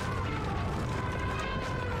doing.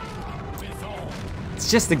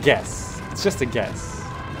 It's just a guess. It's just a guess.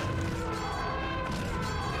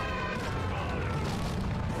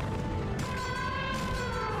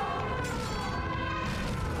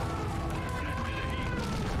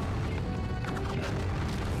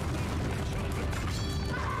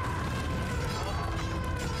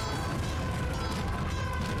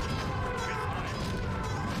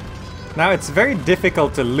 Now it's very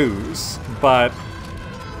difficult to lose, but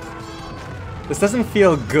this doesn't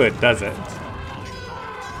feel good, does it?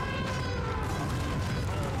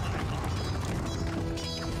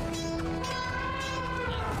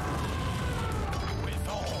 With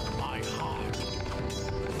all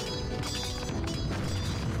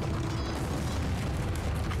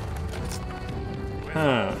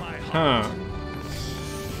my heart.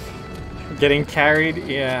 Getting carried,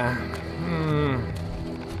 yeah.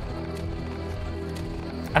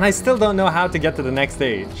 And I still don't know how to get to the next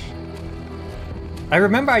stage. I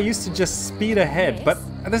remember I used to just speed ahead, but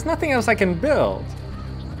there's nothing else I can build.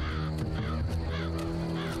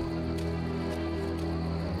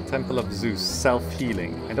 Temple of Zeus,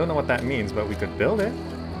 self-healing. I don't know what that means, but we could build it.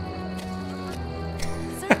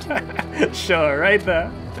 Sure, right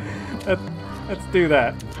there. Let's do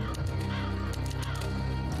that.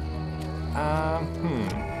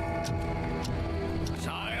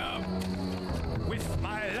 Sire, with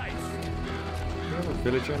my life. Do you have a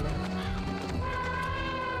villager in there?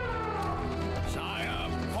 Sire,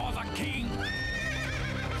 for the king.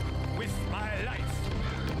 With my life.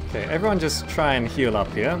 Okay, everyone just try and heal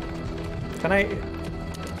up here. Can I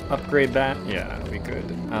upgrade that? Yeah, we could.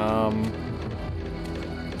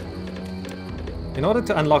 In order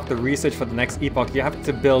to unlock the research for the next epoch, you have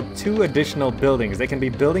to build 2 additional buildings. They can be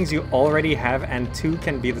buildings you already have, and 2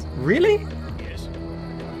 can be... Really? Yes.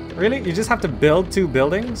 Really? You just have to build 2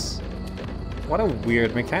 buildings? What a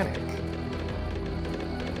weird mechanic.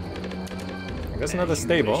 I guess another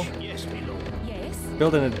stable. Yes, my lord. Yes.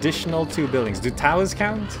 Build an additional 2 buildings. Do towers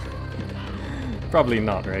count? Probably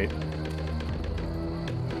not, right?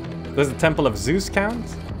 Does the Temple of Zeus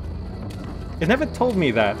count? It never told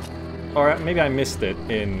me that. Or maybe I missed it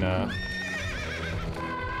in... With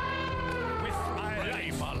my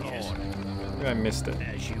life, my lord. Maybe I missed it.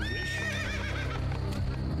 As you wish.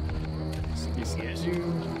 Yes.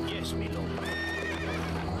 Yes, my lord.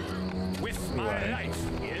 With my life,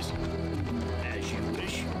 yes. As you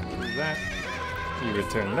wish. Do that. You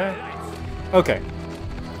return that. Okay.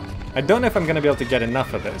 I don't know if I'm gonna be able to get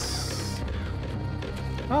enough of this.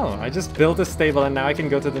 Oh, I just built a stable and now I can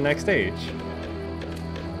go to the next stage.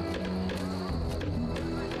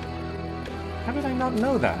 How did I not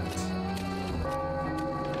know that?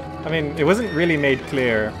 I mean, it wasn't really made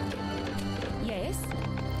clear. Yes.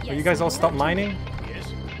 Will you guys all stop mining?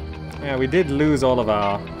 Yes. Yeah, we did lose all of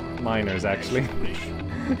our miners, actually.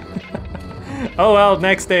 Oh well,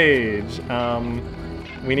 next stage.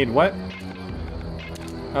 We need what?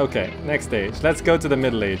 Okay, next stage. Let's go to the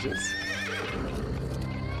Middle Ages.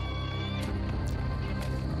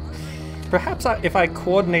 Perhaps if I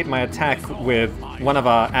coordinate my attack with one of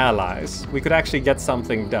our allies, we could actually get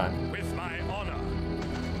something done. With my honor.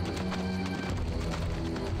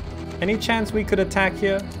 Any chance we could attack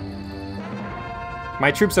here? My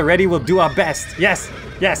troops are ready, we'll do our best. Yes,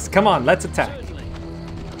 yes, come on, let's attack.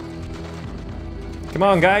 Come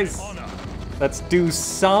on, guys. Let's do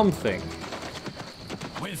something.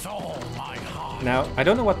 With all my heart. Now, I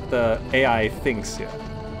don't know what the AI thinks here.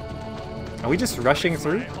 Are we just rushing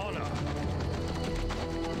through?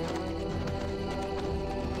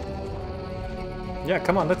 Yeah,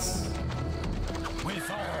 come on, let's... With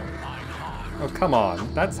all my heart. Oh, come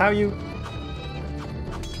on. That's how you...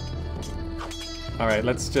 Alright,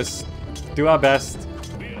 let's just do our best.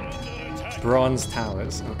 Bronze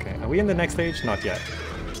towers. Okay, are we in the next stage? Not yet.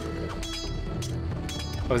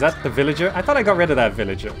 Oh, is that the villager? I thought I got rid of that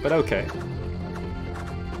villager, but okay.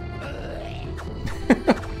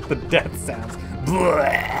 The death sounds.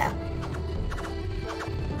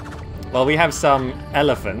 Well, we have some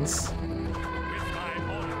elephants.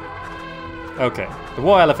 Okay, the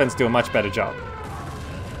war elephants do a much better job.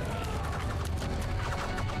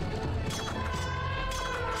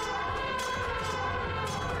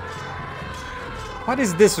 What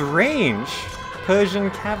is this range?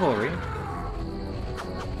 Persian cavalry?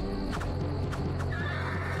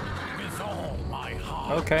 With all my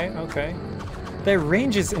heart. Okay, okay. Their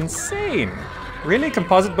range is insane. Really?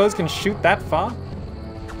 Composite bows can shoot that far?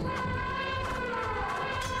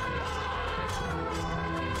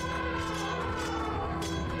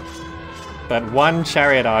 That one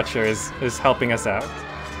chariot archer is helping us out.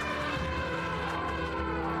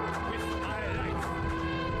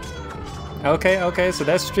 Okay, okay, so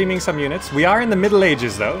they're streaming some units. We are in the Middle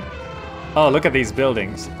Ages, though. Oh, look at these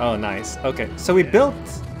buildings. Oh, nice. Okay, so we built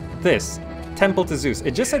this. Temple to Zeus.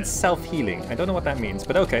 It just said self-healing. I don't know what that means,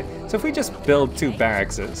 but okay. So if we just build 2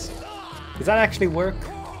 barracks, does that actually work?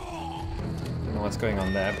 I don't know what's going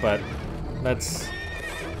on there, but let's...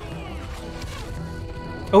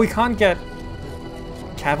 Oh, we can't get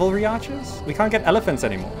cavalry archers? We can't get elephants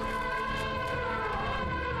anymore.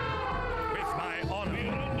 With my honor.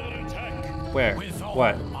 We're under attack. Where? With all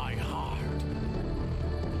What? my heart.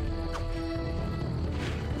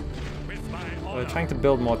 With my We're honor. trying to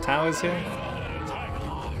build more towers here.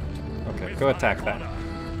 Okay, go attack that.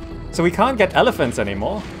 So we can't get elephants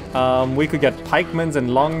anymore. We could get pikemans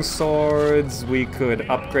and long swords. We could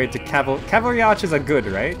upgrade to cavalry archers are good,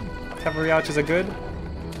 right? Cavalry archers are good.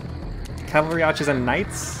 Cavalry archers and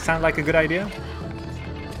knights sound like a good idea.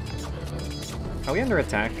 Are we under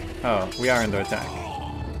attack? Oh, we are under attack.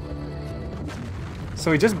 So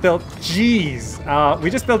we just built, jeez, we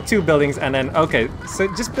just built 2 buildings and then, okay, so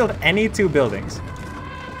just build any 2 buildings.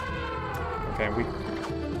 Okay,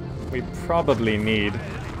 we probably need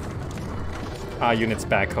our units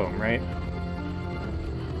back home, right?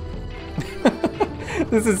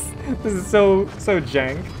 This is so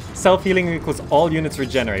jank. Self-healing equals all units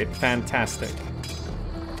regenerate. Fantastic.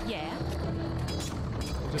 Yeah.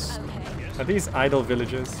 Just, Okay. are these idle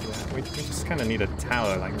villages? Yeah, we just kind of need a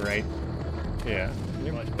tower, like, right here. Can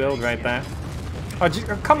you build right there? Oh,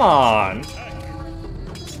 oh, come on!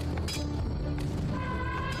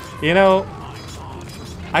 You know,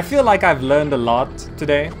 I feel like I've learned a lot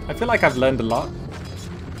today. I feel like I've learned a lot.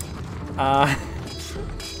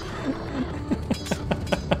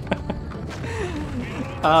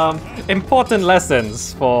 Important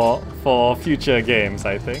lessons for future games,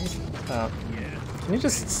 I think. Can you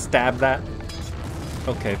just stab that?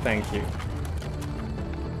 Okay, thank you.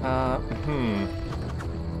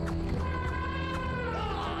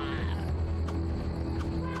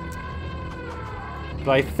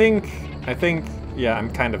 But I think, yeah,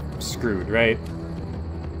 I'm kind of screwed, right?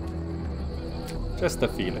 Just a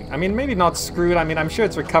feeling. I mean, maybe not screwed. I mean, I'm sure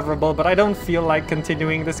it's recoverable, but I don't feel like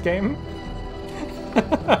continuing this game.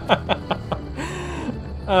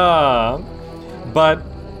 But,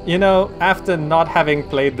 you know, after not having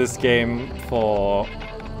played this game for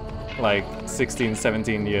like 16,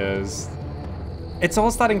 17 years, it's all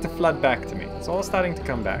starting to flood back to me. It's all starting to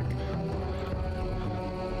come back.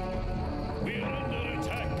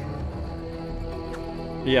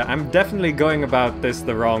 Yeah, I'm definitely going about this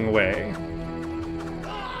the wrong way.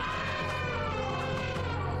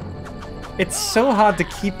 It's so hard to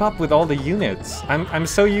keep up with all the units. I'm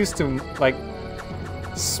so used to, like,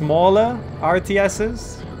 smaller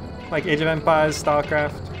RTSs, like Age of Empires,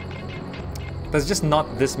 StarCraft. There's just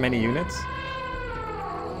not this many units.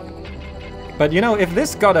 But, you know, if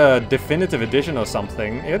this got a definitive edition or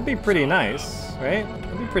something, it'd be pretty nice, right?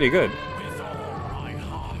 It'd be pretty good.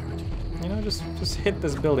 You know, just hit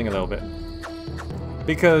this building a little bit.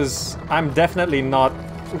 Because I'm definitely not...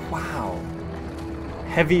 Wow.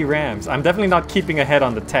 Heavy rams. I'm definitely not keeping ahead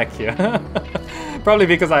on the tech here. Probably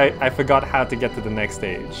because I forgot how to get to the next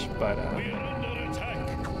stage. But,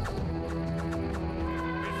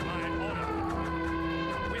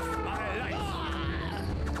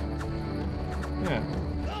 yeah.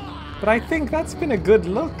 But I think that's been a good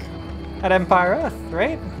look at Empire Earth,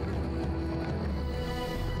 right?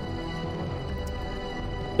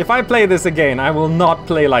 If I play this again, I will not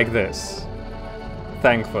play like this.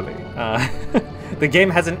 Thankfully. The game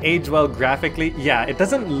hasn't aged well graphically. Yeah, it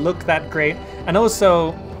doesn't look that great. And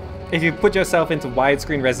also, if you put yourself into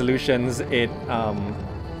widescreen resolutions, it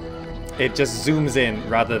just zooms in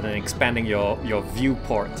rather than expanding your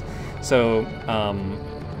viewport. So,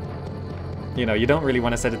 you know, you don't really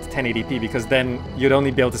want to set it to 1080p because then you'd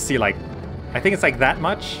only be able to see, like, I think it's like that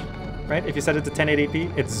much, right? If you set it to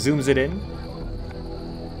 1080p, it zooms it in.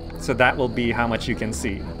 So that will be how much you can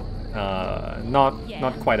see. Not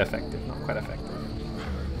quite effective. Not quite effective.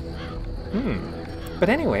 But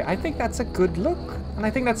anyway, I think that's a good look. And I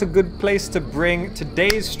think that's a good place to bring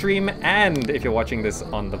today's stream. And if you're watching this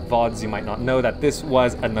on the VODs, you might not know that this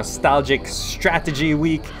was a nostalgic strategy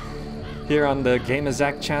week here on the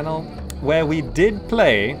GamerZack channel, where we did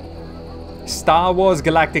play Star Wars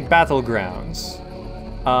Galactic Battlegrounds.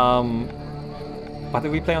 What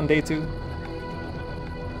did we play on day 2?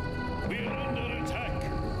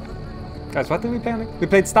 Guys, what did we play on? We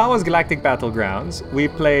played Star Wars Galactic Battlegrounds. We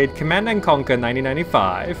played Command & Conquer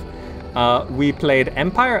 1995. We played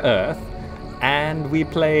Empire Earth. And we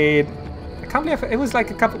played... I can't believe it was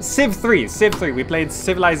like a couple... Civ 3. We played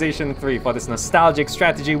Civilization 3 for this nostalgic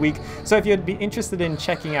strategy week. So if you'd be interested in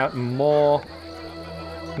checking out more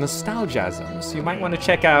Nostalgiasms, you might want to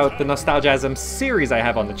check out the Nostalgiasm series I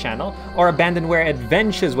have on the channel, or Abandonware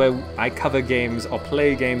Adventures, where I cover games or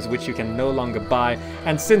play games which you can no longer buy.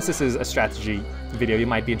 And since this is a strategy video, you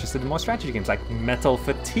might be interested in more strategy games like Metal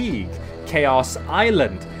Fatigue, Chaos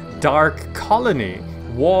Island, Dark Colony,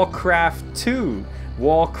 Warcraft 2,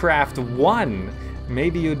 Warcraft 1.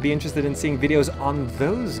 Maybe you'd be interested in seeing videos on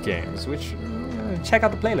those games, which check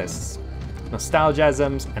out the playlists.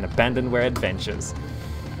 Nostalgiasms and Abandonware Adventures.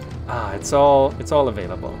 It's all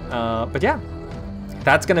available. But yeah,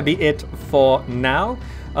 that's gonna be it for now.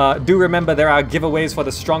 Do remember there are giveaways for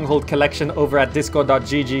the Stronghold collection over at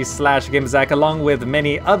discord.gg/GamerZack, along with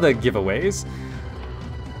many other giveaways.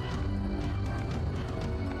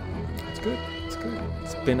 It's good. It's good.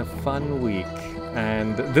 It's been a fun week,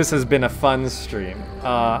 and this has been a fun stream.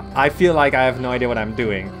 I feel like I have no idea what I'm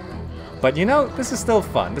doing. But you know, this is still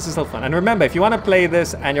fun. This is still fun. And remember, if you want to play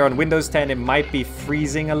this and you're on Windows 10, it might be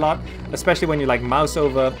freezing a lot, especially when you like mouse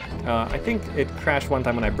over. I think it crashed one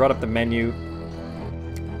time when I brought up the menu.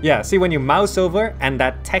 Yeah, see, when you mouse over and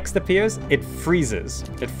that text appears, it freezes.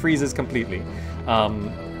 It freezes completely.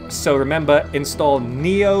 So remember, install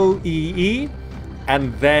NeoEE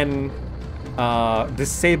and then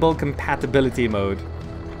disable compatibility mode.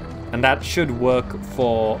 And that should work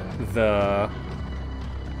for the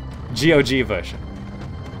GOG version.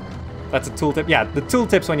 That's a tooltip. Yeah, the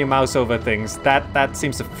tooltips when you mouse over things, that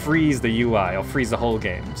seems to freeze the UI or freeze the whole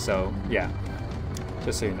game. So yeah,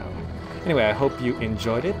 just so you know. Anyway, I hope you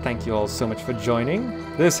enjoyed it. Thank you all so much for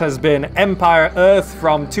joining. This has been Empire Earth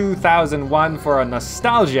from 2001 for a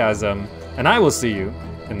Nostalgiasm, and I will see you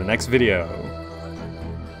in the next video.